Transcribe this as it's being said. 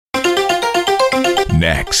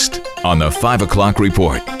Next on the 5 o'clock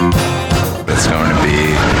report. It's going to be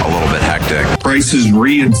a little bit hectic. Prices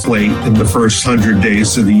reinflate in the first 100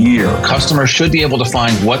 days of the year. Customers should be able to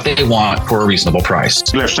find what they want for a reasonable price.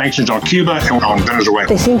 We have sanctions on Cuba and on Venezuela.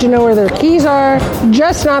 They seem to know where their keys are,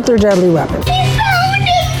 just not their deadly weapons. He found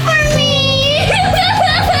it for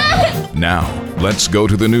me! Now, let's go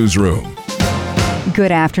to the newsroom.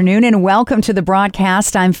 Good afternoon and welcome to the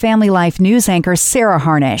broadcast. I'm Family Life News anchor Sarah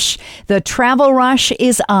Harnish. The travel rush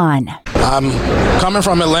is on. I'm coming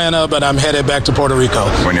from Atlanta, but I'm headed back to Puerto Rico.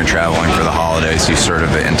 When you're traveling for the holidays, you sort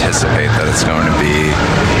of anticipate that it's going to be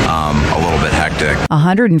a little bit hectic.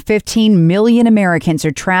 115 million Americans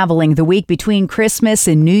are traveling the week between Christmas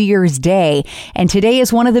and New Year's Day. And today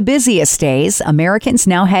is one of the busiest days. Americans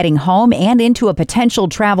now heading home and into a potential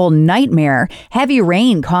travel nightmare. Heavy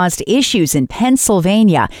rain caused issues in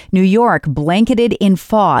Pennsylvania. New York blanketed in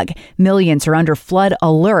fog. Millions are under flood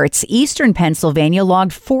alerts. Eastern Pennsylvania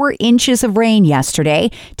logged 4 inches of rain yesterday.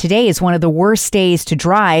 Today is one of the worst days to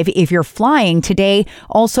drive. If you're flying today,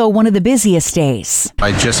 also one of the busiest days.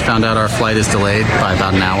 I just found out our flight is delayed by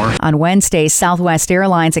about an hour. On Wednesday, Southwest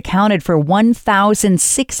Airlines accounted for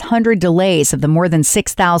 1,600 delays of the more than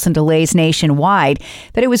 6,000 delays nationwide.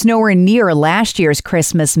 But it was nowhere near last year's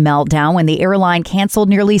Christmas meltdown when the airline canceled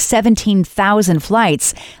nearly 17,000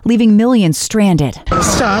 flights, leaving millions stranded.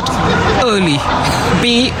 Start early.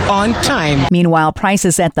 Be on time. Meanwhile,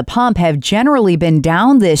 prices at the pump have generally been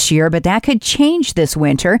down this year, but that could change this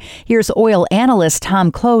winter. Here's oil analyst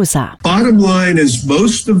Tom Kloza. Bottom line is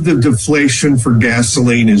most of the deflation for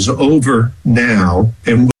gasoline is over now,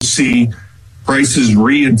 and we'll see prices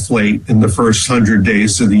reinflate in the first 100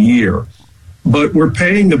 days of the year. But we're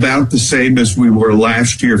paying about the same as we were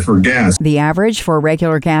last year for gas. The average for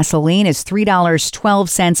regular gasoline is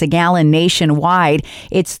 $3.12 a gallon nationwide.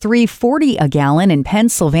 It's $3.40 a gallon in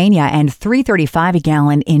Pennsylvania and $3.35 a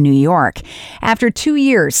gallon in New York. After 2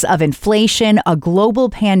 years of inflation, a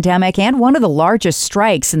global pandemic, and one of the largest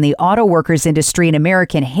strikes in the auto workers industry in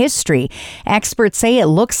American history, experts say it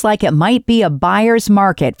looks like it might be a buyer's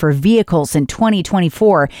market for vehicles in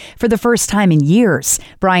 2024 for the first time in years.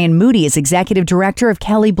 Brian Moody is executive director of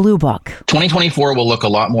Kelley Blue Book. 2024 will look a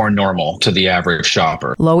lot more normal to the average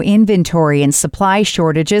shopper. Low inventory and supply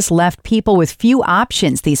shortages left people with few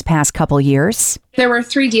options these past couple years. There were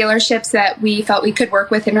 3 dealerships that we felt we could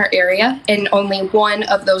work with in our area, and only one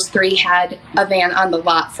of those 3 had a van on the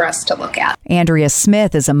lot for us to look at. Andrea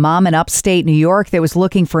Smith is a mom in upstate New York that was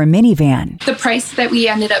looking for a minivan. The price that we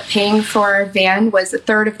ended up paying for our van was a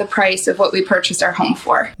third of the price of what we purchased our home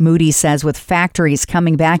for. Moody says with factories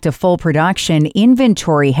coming back to full production,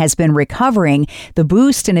 inventory has been recovering. The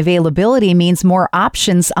boost in availability means more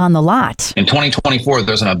options on the lot. In 2024,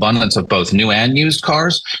 there's an abundance of both new and used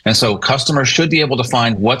cars, and so customers should be able to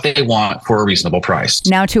find what they want for a reasonable price.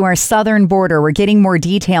 Now to our southern border. We're getting more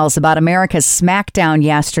details about America's smackdown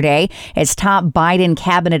yesterday as top Biden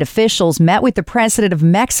cabinet officials met with the president of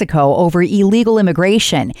Mexico over illegal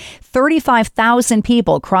immigration. 35,000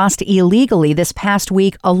 people crossed illegally this past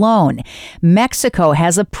week alone. Mexico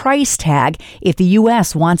has a price tag if the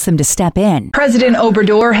U.S. wants them to step in. President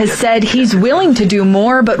Obrador has said he's willing to do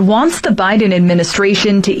more, but wants the Biden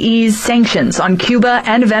administration to ease sanctions on Cuba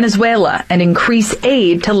and Venezuela and increase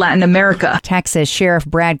aid to Latin America. Texas Sheriff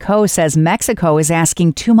Brad Coe says Mexico is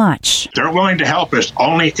asking too much. They're willing to help us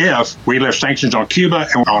only if we lift sanctions on Cuba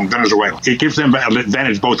and on Venezuela. It gives them an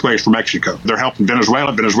advantage both ways for Mexico. They're helping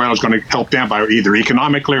Venezuela. Venezuela's going to help them by either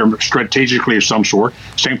economically or strategically of some sort.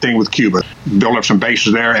 Same thing with Cuba. Build up some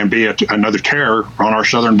bases there and be another terror on our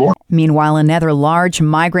southern border. Meanwhile, another large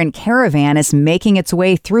migrant caravan is making its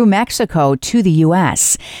way through Mexico to the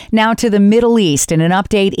U.S. Now to the Middle East and an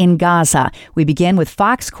update in Gaza. We begin with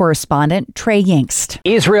Fox correspondent Trey Yingst.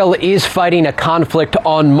 Israel is fighting a conflict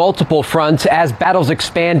on multiple fronts as battles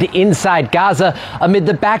expand inside Gaza amid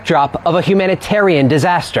the backdrop of a humanitarian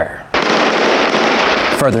disaster.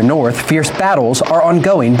 Further north, fierce battles are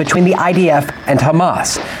ongoing between the IDF and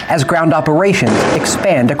Hamas as ground operations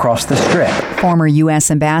expand across the Strip. Former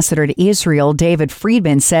U.S. Ambassador to Israel, David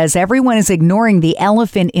Friedman, says everyone is ignoring the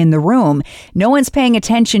elephant in the room. No one's paying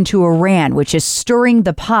attention to Iran, which is stirring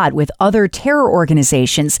the pot with other terror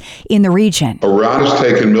organizations in the region. Iran has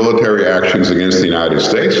taken military actions against the United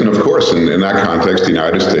States, and of course, in that context, the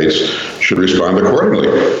United States should respond accordingly.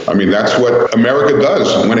 I mean, that's what America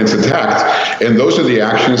does when it's attacked, and those are the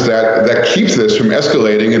actions that keep this from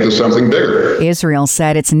escalating into something bigger. Israel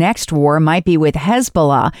said its next war might be with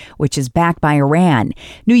Hezbollah, which is backed by Iran.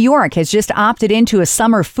 New York has just opted into a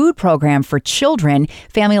summer food program for children.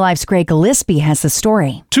 Family Life's Greg Gillespie has the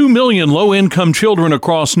story. 2 million low-income children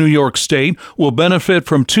across New York State will benefit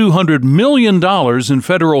from $200 million in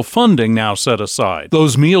federal funding now set aside.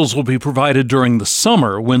 Those meals will be provided during the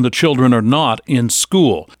summer when the children are not in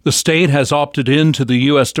school. The state has opted into the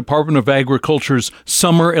U.S. Department of Agriculture's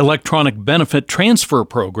Summer Electronic Benefit Transfer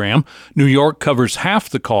Program. New York covers half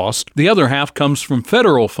the cost. The other half comes from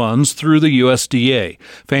federal funds through the USDA.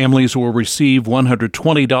 Families will receive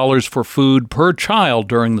 $120 for food per child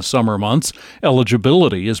during the summer months.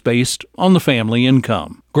 Eligibility is based on the family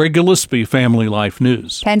income. Greg Gillespie, Family Life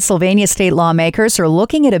News. Pennsylvania state lawmakers are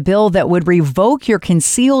looking at a bill that would revoke your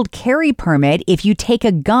concealed carry permit if you take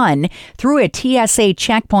a gun through a TSA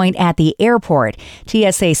checkpoint at the airport.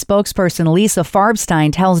 TSA spokesperson Lisa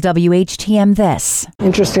Farbstein tells WHTM this.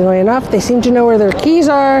 Interestingly enough, they seem to know where their keys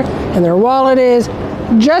are and their wallet is,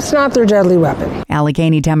 just not their deadly weapon.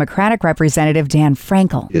 Allegheny Democratic Representative Dan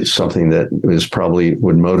Frankel. It's something that is probably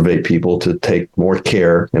would motivate people to take more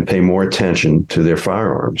care and pay more attention to their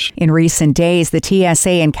firearms. In recent days, the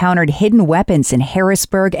TSA encountered hidden weapons in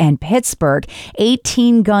Harrisburg and Pittsburgh.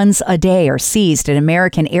 18 guns a day are seized at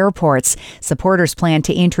American airports. Supporters plan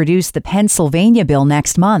to introduce the Pennsylvania bill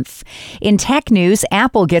next month. In tech news,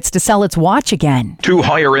 Apple gets to sell its watch again. 2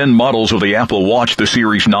 higher-end models of the Apple Watch, the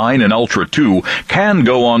Series 9 and Ultra 2, can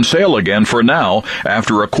go on sale again for now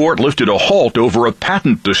after a court lifted a halt over a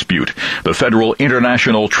patent dispute. The Federal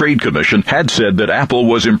International Trade Commission had said that Apple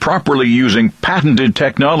was improperly using patented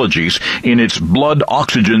technologies in its blood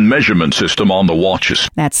oxygen measurement system on the watches.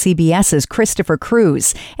 That's CBS's Christopher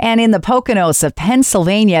Cruz. And in the Poconos of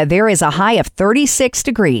Pennsylvania, there is a high of 36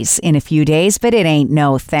 degrees in a few days, but it ain't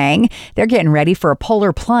no thing. They're getting ready for a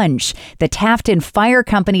polar plunge. The Tafton Fire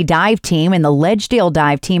Company dive team and the Ledgedale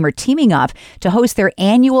dive team are teaming up to host their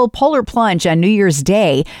annual polar plunge on New Year's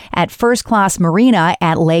Day at First Class Marina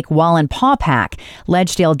at Lake Wallenpaupack.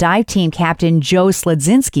 Ledgedale dive team captain Joe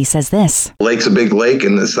Sledzinski says this. Lake's a big lake,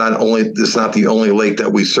 and it's not the only lake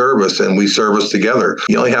that we service, and we service together.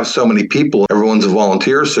 You only have so many people. Everyone's a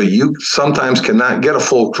volunteer, so you sometimes cannot get a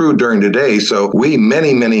full crew during the day. So we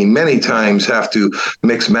many times have to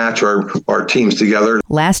mix match our teams together.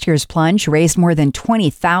 Last year's plunge raised more than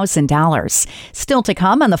 $20,000. Still to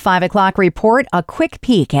come on the 5 o'clock report, a quick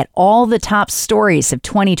peek at all the top stories of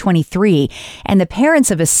 2023. And the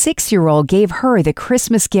parents of a 6-year-old gave her the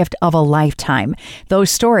Christmas gift of a lifetime.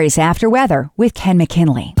 Those stories after weather with Ken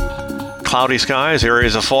McKinley. Cloudy skies,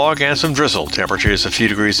 areas of fog, and some drizzle. Temperatures a few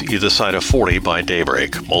degrees either side of 40 by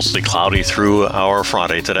daybreak. Mostly cloudy through our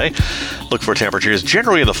Friday today. Look for temperatures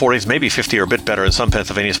generally in the 40s, maybe 50 or a bit better in some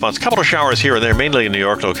Pennsylvania spots. A couple of showers here and there, mainly in New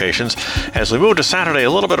York locations. As we move to Saturday, a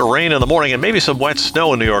little bit of rain in the morning and maybe some wet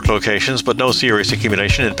snow in New York locations, but no serious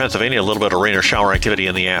accumulation. In Pennsylvania, a little bit of rain or shower activity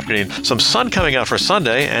in the afternoon. Some sun coming out for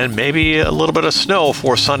Sunday and maybe a little bit of snow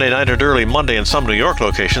for Sunday night and early Monday in some New York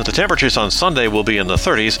locations. The temperatures on Sunday will be in the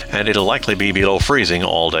 30s and it'll likely be below freezing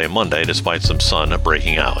all day Monday despite some sun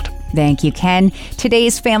breaking out. Thank you, Ken.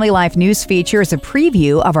 Today's Family Life News feature is a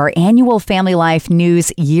preview of our annual Family Life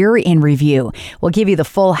News Year in Review. We'll give you the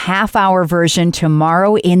full half-hour version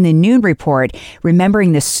tomorrow in the Noon Report,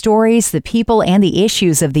 remembering the stories, the people, and the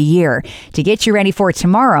issues of the year. To get you ready for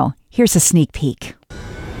tomorrow, here's a sneak peek.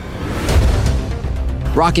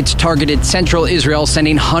 Rockets targeted central Israel,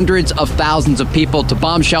 sending hundreds of thousands of people to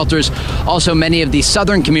bomb shelters. Also, many of the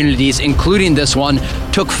southern communities, including this one,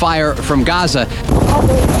 took fire from Gaza.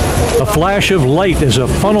 A flash of light as a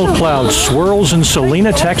funnel cloud swirls in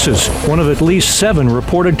Salina, Texas, one of at least 7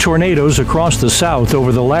 reported tornadoes across the south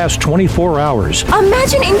over the last 24 hours.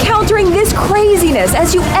 Imagine encountering this craziness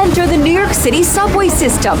as you enter the New York City subway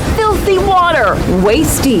system. Filthy water,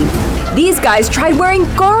 waist deep. These guys tried wearing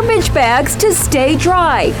garbage bags to stay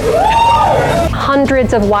dry.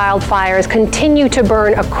 Hundreds of wildfires continue to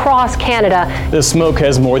burn across Canada. The smoke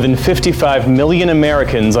has more than 55 million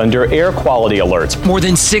Americans under air quality alerts. More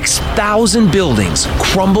than 6,000 buildings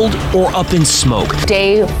crumbled or up in smoke.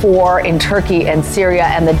 Day 4 in Turkey and Syria,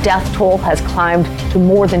 and the death toll has climbed to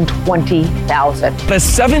more than 20,000. The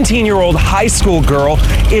 17-year-old high school girl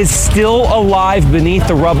is still alive beneath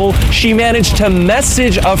the rubble. She managed to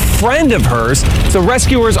message a friend friend of hers, so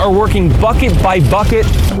rescuers are working bucket by bucket.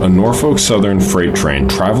 A Norfolk Southern freight train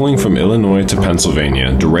traveling from Illinois to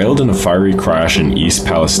Pennsylvania derailed in a fiery crash in East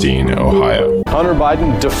Palestine, Ohio. Hunter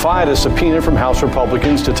Biden defied a subpoena from House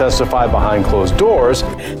Republicans to testify behind closed doors.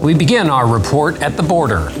 We begin our report at the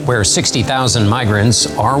border, where 60,000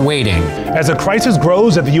 migrants are waiting. As a crisis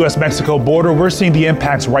grows at the U.S.-Mexico border, we're seeing the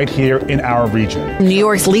impacts right here in our region. New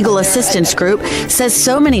York's Legal Assistance Group says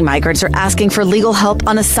so many migrants are asking for legal help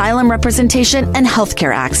on asylum representation and health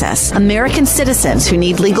care access. American citizens who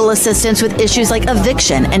need legal assistance with issues like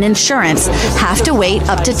eviction and insurance have to wait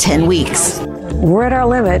up to 10 weeks. We're at our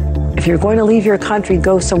limit. If you're going to leave your country,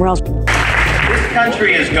 go somewhere else. This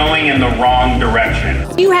country is going in the wrong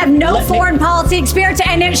direction. You have no foreign policy experience,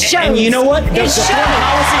 and it shows. And you know what? It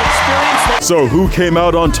shows. So who came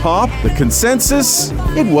out on top? The consensus?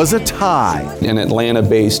 It was a tie. An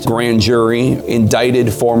Atlanta-based grand jury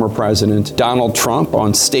indicted former President Donald Trump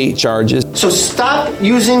on state charges. So stop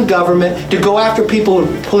using government to go after people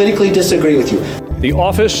who politically disagree with you. The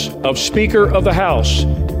office of Speaker of the House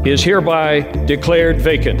is hereby declared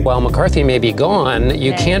vacant. While McCarthy may be gone,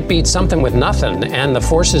 you can't beat something with nothing, and the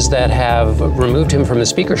forces that have removed him from the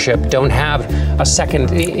speakership don't have a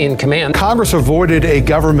second in command. Congress avoided a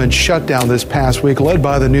government shutdown this past week, led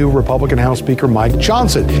by the new Republican House Speaker Mike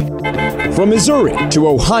Johnson. From Missouri to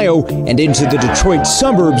Ohio and into the Detroit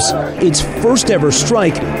suburbs, its first ever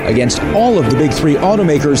strike against all of the big three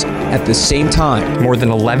automakers at the same time. More than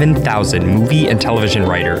 11,000 movie and television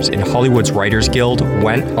writers in Hollywood's Writers Guild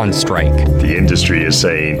went on strike. The industry is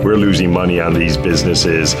saying we're losing money on these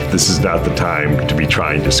businesses. This is not the time to be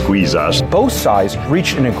trying to squeeze us. Both sides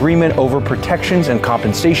reached an agreement over protections and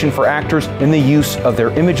compensation for actors in the use of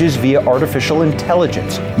their images via artificial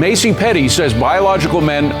intelligence. Macy Petty says biological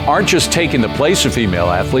men aren't just taking the place of female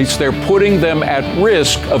athletes, they're putting them at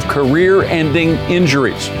risk of career-ending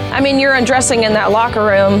injuries. I mean, you're undressing in that locker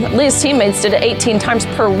room. Lee's teammates did it 18 times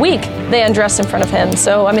per week. They undressed in front of him.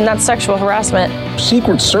 So, I mean, that's sexual harassment.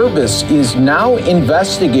 Secret Service is now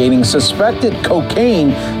investigating suspected cocaine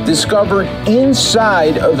discovered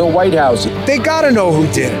inside of the White House. They gotta know who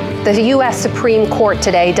did it. The U.S. Supreme Court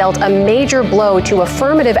today dealt a major blow to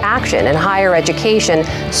affirmative action in higher education,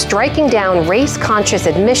 striking down race-conscious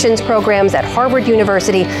admissions programs at Harvard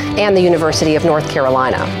University and the University of North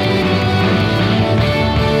Carolina.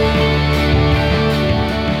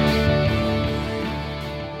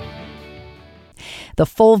 The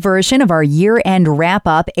full version of our year-end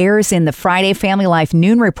wrap-up airs in the Friday Family Life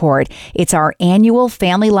Noon Report. It's our annual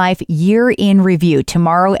Family Life Year in Review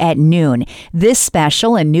tomorrow at noon. This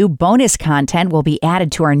special and new bonus content will be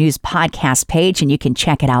added to our news podcast page, and you can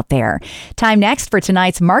check it out there. Time next for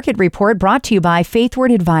tonight's market report, brought to you by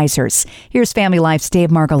Faithward Advisors. Here's Family Life's Dave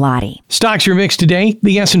Margolotti. Stocks are mixed today.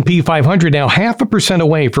 The S&P 500 now 0.5%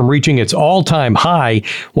 away from reaching its all-time high,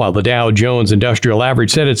 while the Dow Jones Industrial Average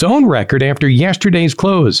set its own record after yesterday's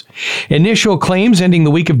close. Initial claims ending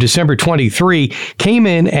the week of December 23 came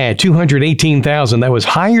in at 218,000. That was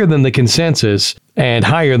higher than the consensus and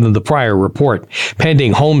higher than the prior report.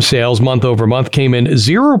 Pending home sales month over month came in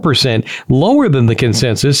 0% lower than the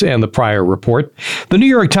consensus and the prior report. The New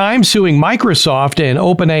York Times suing Microsoft and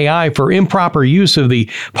OpenAI for improper use of the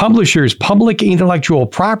publisher's public intellectual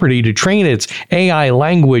property to train its AI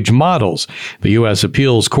language models. The U.S.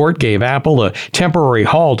 Appeals Court gave Apple a temporary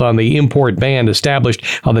halt on the import ban established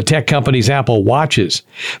on the tech company's Apple watches.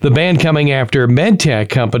 The ban coming after medtech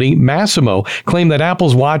company Masimo claimed that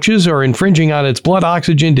Apple's watches are infringing on its blood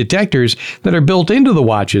oxygen detectors that are built into the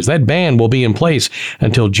watches. That ban will be in place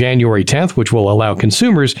until January 10th, which will allow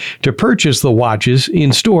consumers to purchase the watches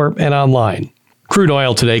in store and online. Crude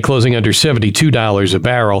oil today closing under $72 a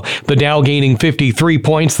barrel. The Dow gaining 53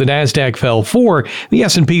 points. The Nasdaq fell 4. The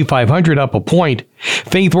S&P 500 up a point.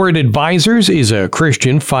 Faithward Advisors is a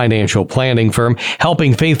Christian financial planning firm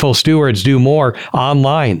helping faithful stewards do more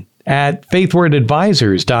online at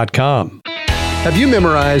faithwardadvisors.com. Have you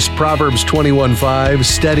memorized Proverbs 21:5?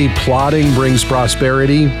 Steady plotting brings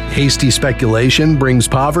prosperity. Hasty speculation brings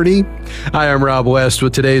poverty. Hi, I'm Rob West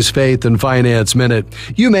with today's Faith and Finance Minute.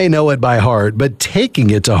 You may know it by heart, but taking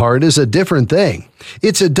it to heart is a different thing.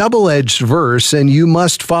 It's a double-edged verse, and you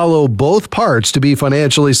must follow both parts to be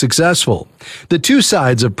financially successful. The two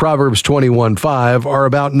sides of Proverbs 21:5 are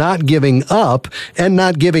about not giving up and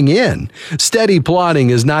not giving in. Steady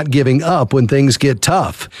plotting is not giving up when things get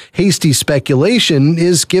tough. Hasty speculation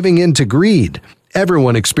is giving in to greed.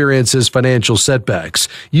 Everyone experiences financial setbacks.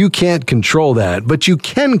 You can't control that, but you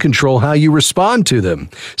can control how you respond to them.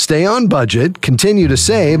 Stay on budget, continue to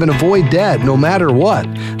save, and avoid debt no matter what.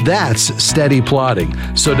 That's steady plotting.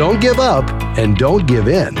 So don't give up and don't give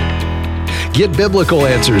in. Get biblical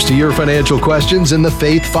answers to your financial questions in the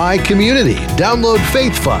FaithFi community. Download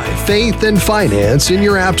FaithFi, Faith and Finance in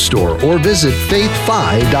your app store or visit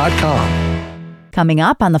faithfi.com. Coming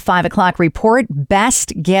up on the 5 o'clock report,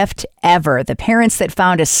 best gift ever. The parents that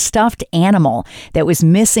found a stuffed animal that was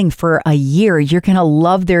missing for a year. You're going to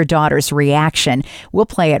love their daughter's reaction. We'll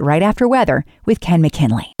play it right after weather with Ken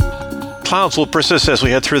McKinley. Clouds will persist as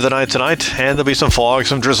we head through the night tonight, and there'll be some fog,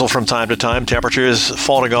 some drizzle from time to time. Temperatures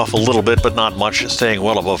falling off a little bit, but not much, staying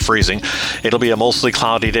well above freezing. It'll be a mostly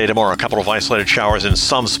cloudy day tomorrow. A couple of isolated showers in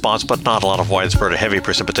some spots, but not a lot of widespread or heavy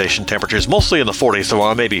precipitation. Temperatures mostly in the 40s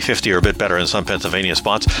tomorrow, maybe 50 or a bit better in some Pennsylvania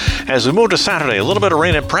spots. As we move to Saturday, a little bit of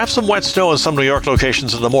rain and perhaps some wet snow in some New York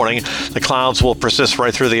locations in the morning. The clouds will persist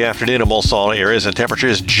right through the afternoon in most all areas, and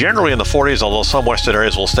temperatures generally in the 40s, although some western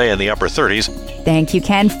areas will stay in the upper 30s. Thank you,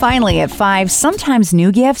 Ken. Finally, at 5, sometimes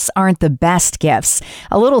new gifts aren't the best gifts.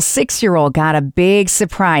 A little 6-year-old got a big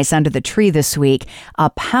surprise under the tree this week.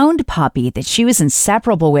 A pound puppy that she was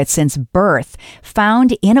inseparable with since birth,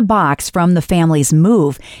 found in a box from the family's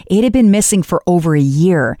move. It had been missing for over a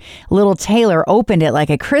year. Little Taylor opened it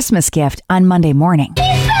like a Christmas gift on Monday morning. He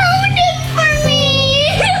found it for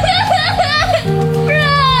me!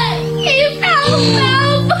 He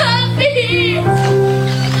found puppy!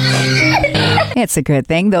 It's a good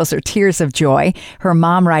thing. Those are tears of joy. Her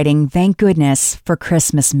mom writing, "Thank goodness for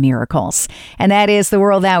Christmas miracles." And that is the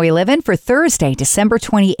world that we live in for Thursday, December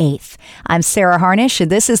 28th. I'm Sarah Harnish, and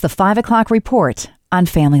this is the 5 o'clock report on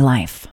Family Life.